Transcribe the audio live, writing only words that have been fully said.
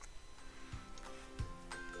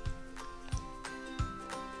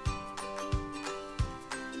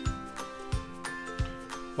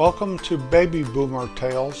Welcome to Baby Boomer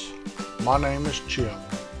Tales. My name is Jim.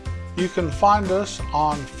 You can find us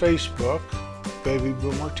on Facebook, Baby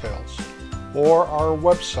Boomer Tales, or our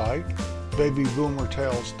website,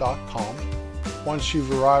 babyboomertales.com. Once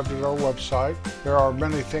you've arrived at our website, there are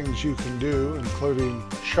many things you can do, including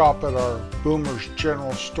shop at our Boomers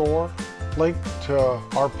General Store, link to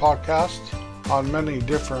our podcast on many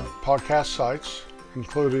different podcast sites,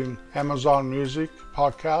 including Amazon Music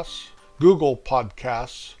Podcasts, Google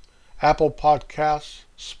Podcasts, Apple Podcasts,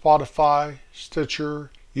 Spotify,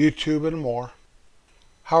 Stitcher, YouTube, and more.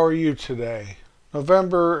 How are you today?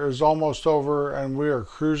 November is almost over and we are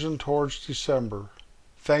cruising towards December.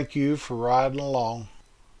 Thank you for riding along.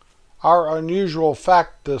 Our unusual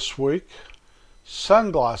fact this week: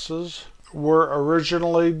 sunglasses were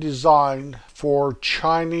originally designed for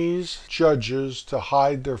Chinese judges to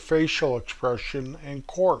hide their facial expression in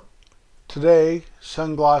court. Today,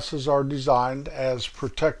 sunglasses are designed as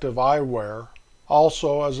protective eyewear,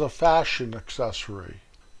 also as a fashion accessory.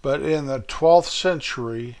 But in the 12th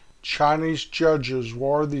century, Chinese judges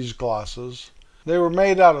wore these glasses. They were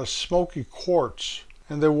made out of smoky quartz,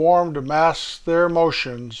 and they wore them to mask their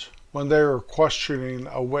emotions when they were questioning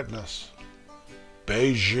a witness.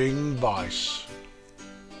 Beijing Vice.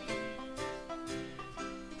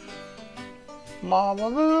 Mama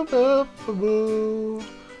boo boo boo boo.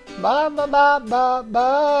 Ba ba ba ba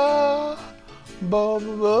ba ba ba ba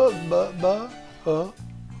ba ba ba ba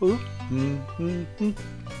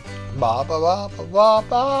ba ba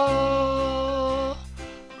ba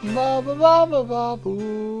ba ba ba ba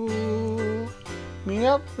boo.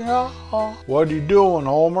 Meow meow. What are you doing,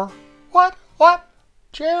 Homer? What?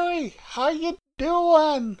 Jerry, how you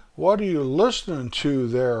doing? What are you listening to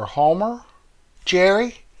there, Homer?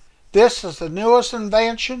 Jerry, this is the newest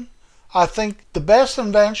invention. I think the best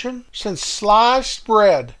invention since sliced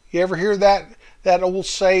bread. You ever hear that old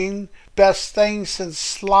saying, best thing since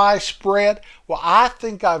sliced bread? Well, I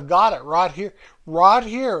think I've got it right here. Right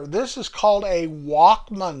here. This is called a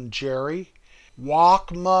Walkman, Jerry.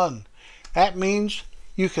 Walkman. That means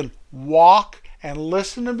you can walk and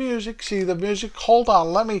listen to music. See the music? Hold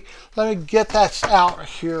on. Let me get that out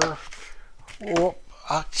here.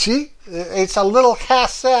 See? It's a little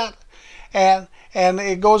cassette. And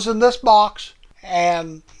it goes in this box,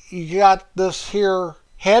 and you got this here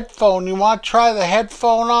headphone. You want to try the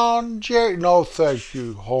headphone on, Jerry? No, thank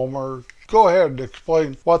you, Homer. Go ahead and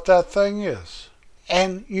explain what that thing is.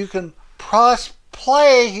 And you can press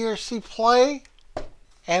play here, see play,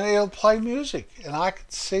 and it'll play music. And I can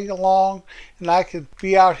sing along, and I can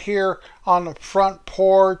be out here on the front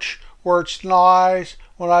porch where it's nice,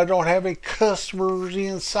 when I don't have any customers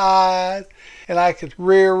inside, and I could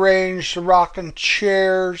rearrange the rocking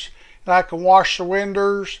chairs, and I can wash the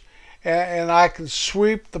windows, and I can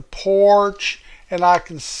sweep the porch, and I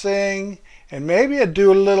can sing, and maybe I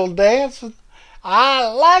do a little dancing. I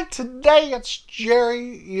like to dance,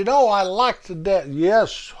 Jerry. You know I like to dance.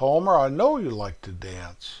 Yes, Homer, I know you like to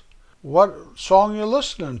dance. What song you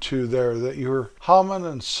listening to there that you're humming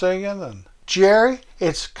and singing? And Jerry,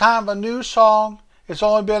 it's kind of a new song. It's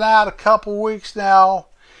only been out a couple weeks now.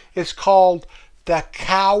 It's called The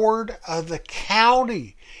Coward of the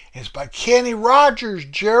County. It's by Kenny Rogers,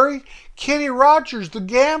 Jerry. Kenny Rogers, the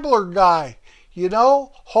gambler guy. You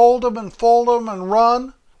know, hold 'em and fold 'em and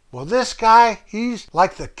run. Well, this guy, he's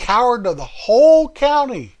like the coward of the whole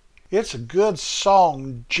county. It's a good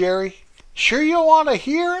song, Jerry. Sure you want to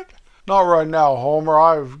hear it? Not right now, Homer.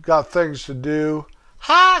 I've got things to do.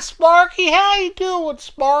 Hi, Sparky. How you doing,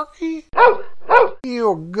 Sparky?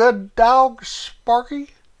 You a good dog, Sparky?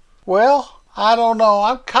 Well, I don't know.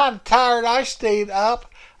 I'm kind of tired. I stayed up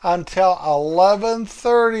until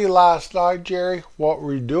 11:30 last night, Jerry. What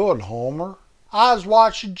were you doing, Homer? I was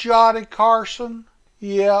watching Johnny Carson.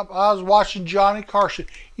 Yep, I was watching Johnny Carson.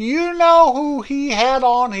 You know who he had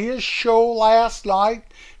on his show last night?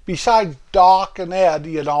 Besides Doc and Ed,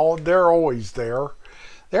 you know, they're always there.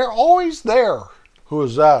 They're always there. Who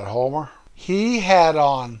was that, Homer? He had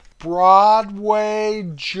on Broadway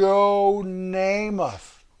Joe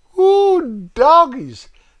Namath. Ooh, doggies.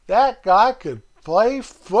 That guy could play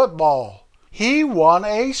football. He won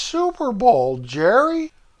a Super Bowl,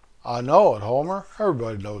 Jerry. I know it, Homer.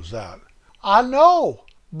 Everybody knows that. I know,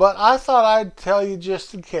 but I thought I'd tell you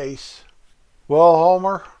just in case. Well,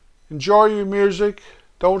 Homer, enjoy your music.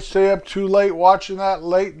 Don't stay up too late watching that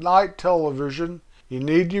late night television. You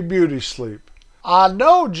need your beauty sleep. I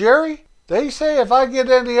know, Jerry. They say if I get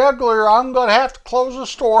any uglier, I'm going to have to close the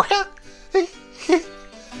store.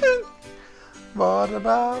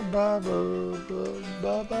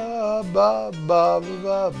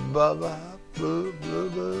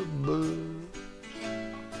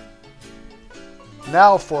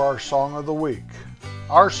 Now for our Song of the Week.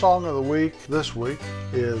 Our Song of the Week this week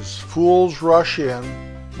is Fools Rush In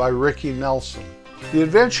by Ricky Nelson. The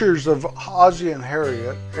Adventures of Ozzie and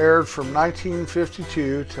Harriet aired from 1952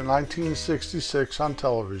 to 1966 on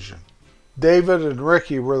television. David and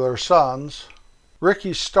Ricky were their sons.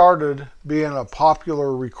 Ricky started being a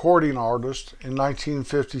popular recording artist in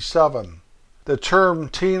 1957. The term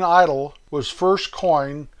teen idol was first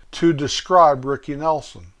coined to describe Ricky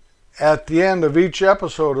Nelson. At the end of each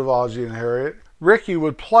episode of Ozzie and Harriet, Ricky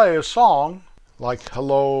would play a song like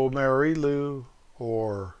Hello Mary Lou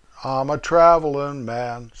or I'm a Traveling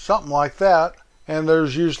Man, something like that. And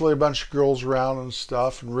there's usually a bunch of girls around and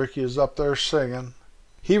stuff, and Ricky is up there singing.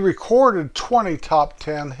 He recorded 20 top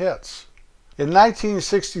 10 hits. In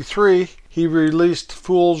 1963, he released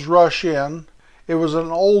Fools Rush In. It was an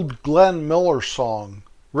old Glenn Miller song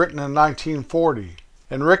written in 1940,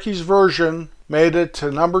 and Ricky's version made it to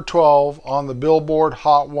number 12 on the Billboard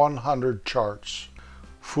Hot 100 charts.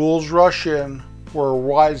 Fools rush in where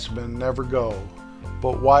wise men never go,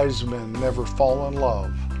 but wise men never fall in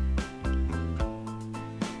love.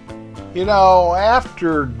 You know,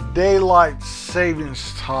 after daylight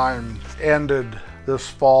savings time ended this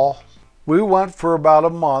fall, we went for about a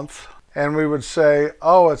month, and we would say,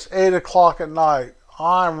 oh, it's 8 o'clock at night.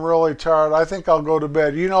 I'm really tired. I think I'll go to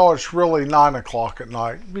bed. You know, it's really 9 o'clock at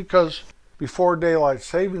night because before daylight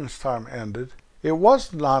savings time ended, it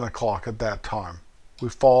was 9 o'clock at that time. We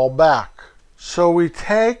fall back. So we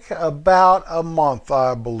take about a month,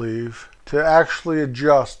 I believe, to actually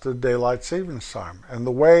adjust to daylight savings time. And the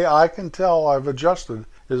way I can tell I've adjusted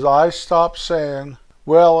is I stop saying,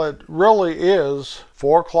 well, it really is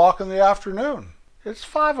 4 o'clock in the afternoon. It's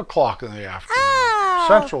 5 o'clock in the afternoon,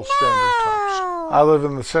 Central Standard Time. I live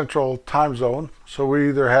in the Central Time Zone, so we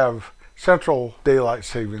either have Central Daylight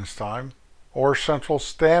Savings Time or Central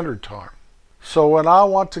Standard Time. So when I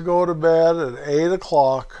want to go to bed at 8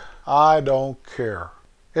 o'clock, I don't care.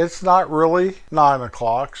 It's not really 9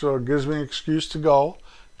 o'clock, so it gives me an excuse to go.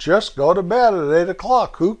 Just go to bed at 8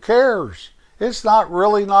 o'clock. Who cares? It's not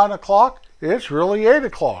really 9 o'clock. It's really 8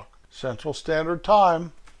 o'clock, Central Standard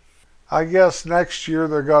Time. I guess next year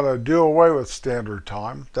they're going to do away with Standard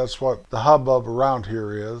Time. That's what the hubbub around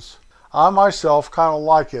here is. I myself kind of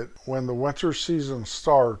like it when the winter season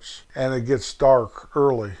starts and it gets dark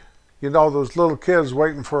early. You know, those little kids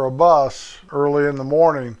waiting for a bus early in the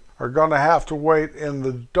morning are going to have to wait in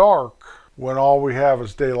the dark when all we have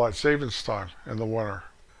is daylight savings time in the winter.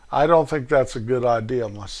 I don't think that's a good idea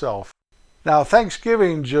myself. Now,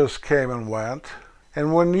 Thanksgiving just came and went.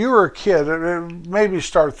 And when you were a kid, it made me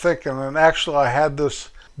start thinking, and actually I had this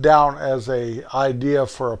down as a idea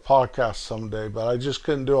for a podcast someday, but I just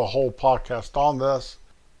couldn't do a whole podcast on this.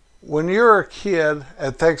 When you're a kid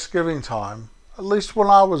at Thanksgiving time, at least when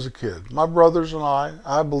I was a kid, my brothers and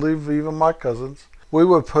I believe even my cousins, we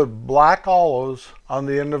would put black olives on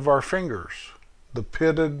the end of our fingers. The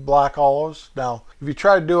pitted black olives. Now, if you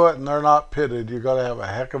try to do it and they're not pitted, you're going to have a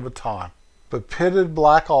heck of a time. But pitted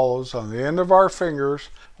black olives on the end of our fingers,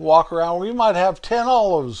 walk around. We might have 10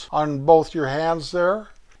 olives on both your hands there.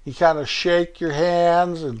 You kind of shake your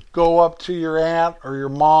hands and go up to your aunt or your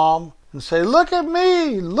mom and say, look at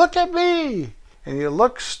me, look at me. And you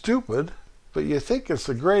look stupid, but you think it's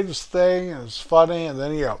the greatest thing and it's funny, and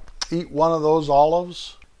then you eat one of those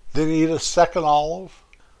olives, then you eat a second olive.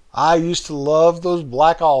 I used to love those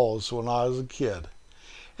black olives when I was a kid.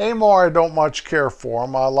 Anymore, I don't much care for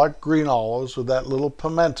them. I like green olives with that little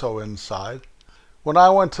pimento inside. When I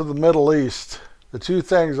went to the Middle East, the two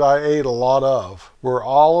things I ate a lot of were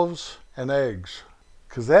olives and eggs,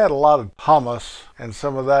 because they had a lot of hummus and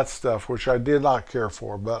some of that stuff, which I did not care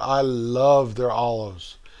for, but I loved their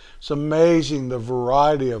olives. It's amazing the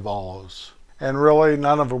variety of olives. And really,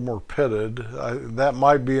 none of them were pitted. That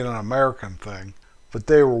might be an American thing, but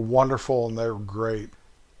they were wonderful and they were great.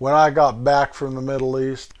 When I got back from the Middle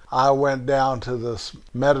East, I went down to this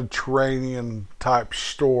Mediterranean type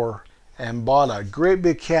store and bought a great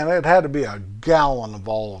big can. It had to be a gallon of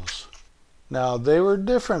olives. Now, they were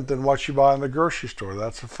different than what you buy in the grocery store,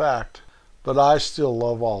 that's a fact. But I still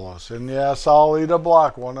love olives. And yes, I'll eat a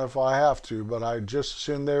black one if I have to, but I just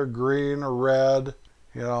assume they're green or red,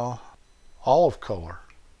 olive color.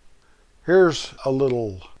 Here's a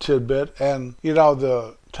little tidbit, and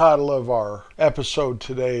the title of our episode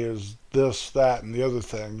today is This, That, and the Other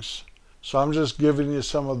Things. So I'm just giving you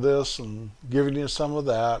some of this and giving you some of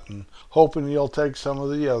that and hoping you'll take some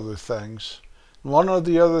of the other things. One of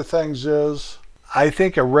the other things is, I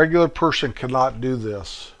think a regular person cannot do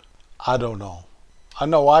this. I don't know. I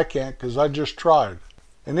know I can't because I just tried.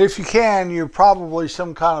 And if you can, you're probably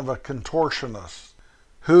some kind of a contortionist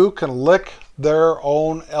who can lick their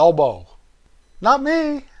own elbow. Not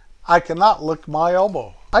me. I cannot lick my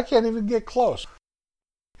elbow. I can't even get close.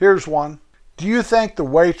 Here's one. Do you thank the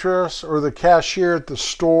waitress or the cashier at the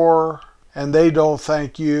store and they don't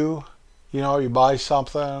thank you? You know, you buy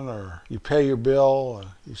something or you pay your bill, and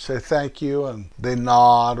you say thank you, and they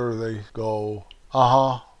nod or they go,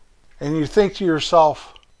 uh-huh. And you think to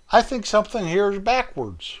yourself, I think something here is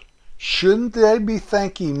backwards. Shouldn't they be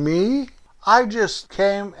thanking me? I just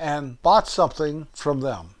came and bought something from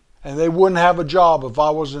them, and they wouldn't have a job if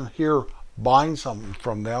I wasn't here buying something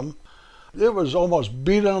from them. It was almost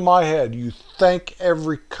beat into my head. You thank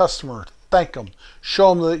every customer. Thank them.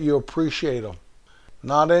 Show them that you appreciate them.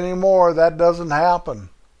 Not anymore. That doesn't happen.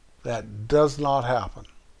 That does not happen.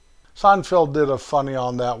 Seinfeld did a funny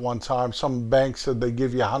on that one time. Some bank said they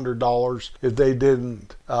give you $100 if they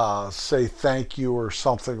didn't say thank you or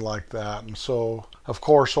something like that. And so, of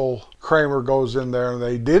course, old Kramer goes in there and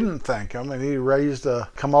they didn't thank him, and he raised a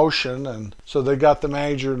commotion, and so they got the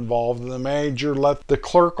manager involved, and the manager let the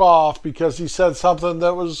clerk off because he said something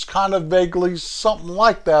that was kind of vaguely something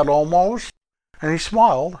like that almost, and he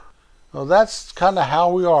smiled. Well, that's kind of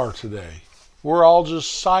how we are today. We're all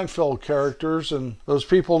just Seinfeld characters, and those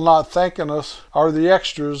people not thanking us are the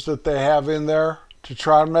extras that they have in there to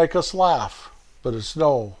try and make us laugh. But it's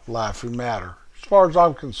no laughing matter, as far as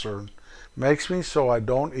I'm concerned. Makes me so I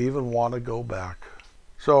don't even want to go back.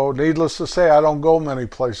 So, needless to say, I don't go many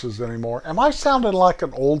places anymore. Am I sounding like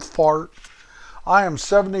an old fart? I am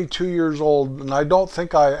 72 years old, and I don't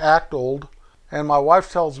think I act old. And my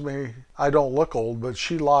wife tells me I don't look old, but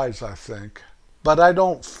she lies, I think. But I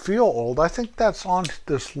don't feel old. I think that's on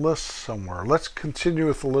this list somewhere. Let's continue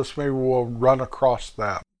with the list. Maybe we'll run across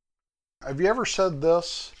that. Have you ever said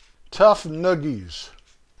this? Tough noogies.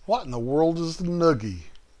 What in the world is the noogie?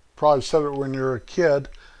 Probably said it when you were a kid.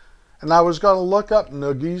 And I was going to look up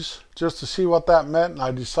noogies just to see what that meant, and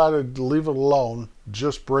I decided to leave it alone.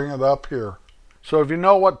 Just bring it up here. So if you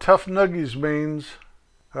know what tough noogies means,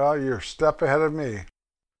 well, you're a step ahead of me.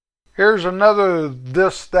 Here's another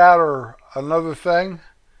this, that, or another thing.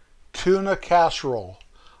 Tuna casserole.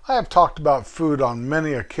 I have talked about food on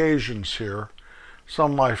many occasions here.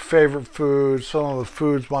 Some of my favorite foods, some of the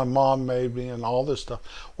foods my mom made me, and all this stuff.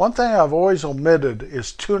 One thing I've always omitted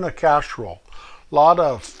is tuna casserole. A lot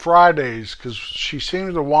of Fridays, because she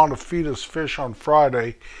seems to want to feed us fish on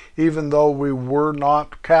Friday, even though we were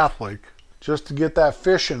not Catholic. Just to get that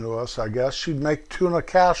fish into us, I guess, she'd make tuna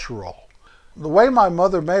casserole. The way my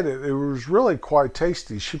mother made it, it was really quite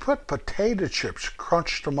tasty. She put potato chips,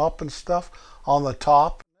 crunched them up and stuff on the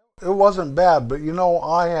top. It wasn't bad, but you know,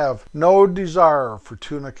 I have no desire for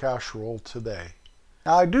tuna casserole today.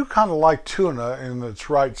 Now, I do kind of like tuna in its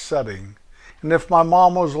right setting. And if my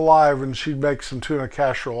mom was alive and she'd make some tuna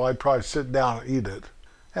casserole, I'd probably sit down and eat it.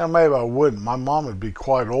 And maybe I wouldn't. My mom would be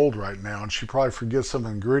quite old right now, and she'd probably forget some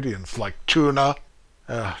ingredients like tuna.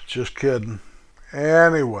 Just kidding.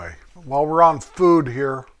 Anyway, while we're on food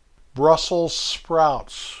here, Brussels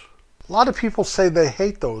sprouts. A lot of people say they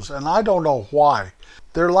hate those, and I don't know why.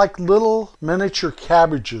 They're like little miniature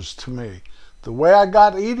cabbages to me. The way I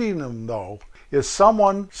got eating them, though, is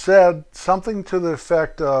someone said something to the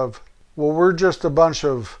effect of, well, we're just a bunch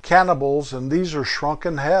of cannibals, and these are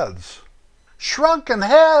shrunken heads. Shrunken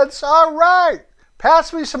heads? All right!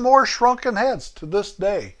 Pass me some more shrunken heads. To this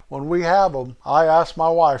day, when we have them, I ask my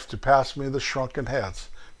wife to pass me the shrunken heads.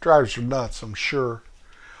 Drives her nuts, I'm sure.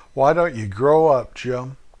 Why don't you grow up,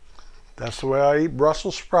 Jim? That's the way I eat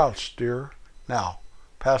Brussels sprouts, dear. Now,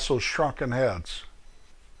 pass those shrunken heads.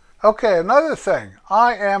 Okay, another thing.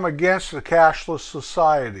 I am against a cashless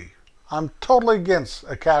society. I'm totally against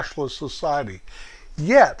a cashless society.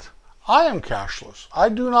 Yet, I am cashless. I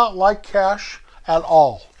do not like cash at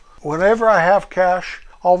all. Whenever I have cash,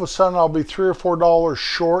 all of a sudden I'll be $3 or $4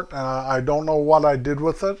 short, and I don't know what I did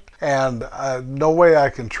with it. And no way I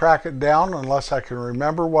can track it down unless I can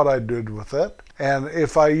remember what I did with it. And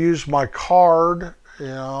if I use my card, you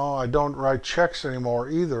know, I don't write checks anymore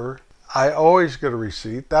either. I always get a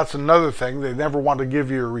receipt. That's another thing. They never want to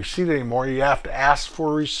give you a receipt anymore. You have to ask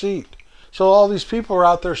for a receipt. So all these people are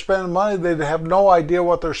out there spending money. They have no idea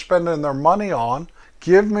what they're spending their money on.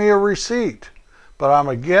 Give me a receipt. But I'm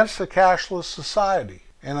against a cashless society.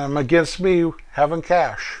 And I'm against me having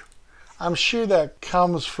cash. I'm sure that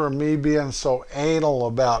comes from me being so anal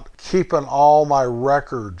about keeping all my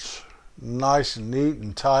records nice and neat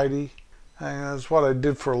and tidy. And that's what I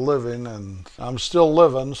did for a living, and I'm still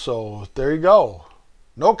living, so there you go.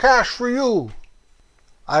 No cash for you.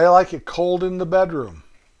 I like it cold in the bedroom.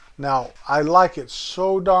 Now, I like it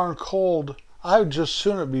so darn cold, I would just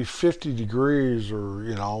soon it be 50 degrees or,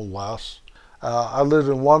 less. I lived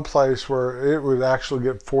in one place where it would actually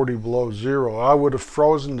get 40 below zero. I would have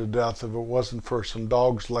frozen to death if it wasn't for some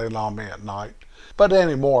dogs laying on me at night. But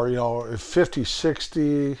anymore, if 50,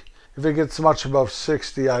 60, if it gets much above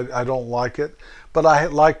 60, I don't like it. But I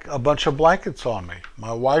like a bunch of blankets on me.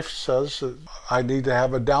 My wife says that I need to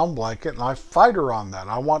have a down blanket, and I fight her on that.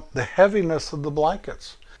 I want the heaviness of the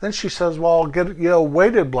blankets. Then she says, well, get a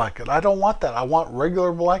weighted blanket. I don't want that. I want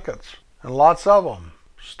regular blankets, and lots of them,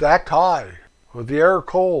 stacked high, with the air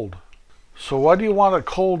cold. So why do you want it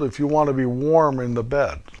cold if you want to be warm in the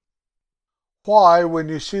bed? Why, when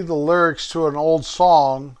you see the lyrics to an old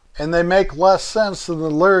song, and they make less sense than the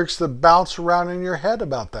lyrics that bounce around in your head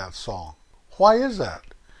about that song? Why is that?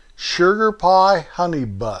 Sugar pie, honey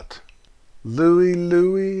butt. Louie,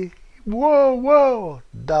 Louie, whoa, whoa,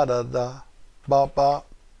 da da da, ba ba,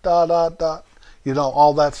 da da da.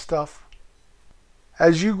 All that stuff.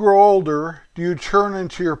 As you grow older, do you turn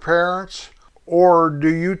into your parents, or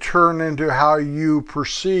do you turn into how you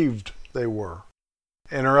perceived they were?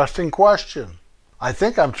 Interesting question. I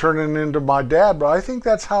think I'm turning into my dad, but I think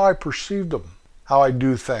that's how I perceived him, how I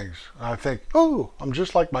do things. And I think, oh, I'm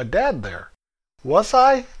just like my dad there. Was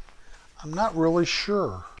I? I'm not really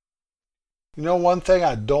sure. One thing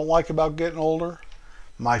I don't like about getting older?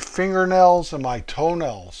 My fingernails and my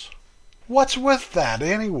toenails. What's with that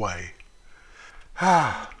anyway?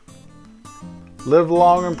 Live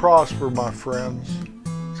long and prosper, my friends.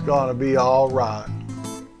 It's gonna be all right.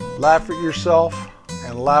 Laugh at yourself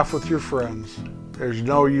and laugh with your friends. There's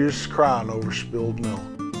no use crying over spilled milk.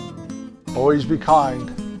 Always be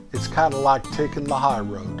kind. It's kind of like taking the high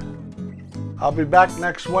road. I'll be back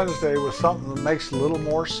next Wednesday with something that makes a little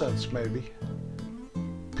more sense, maybe.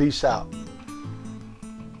 Peace out.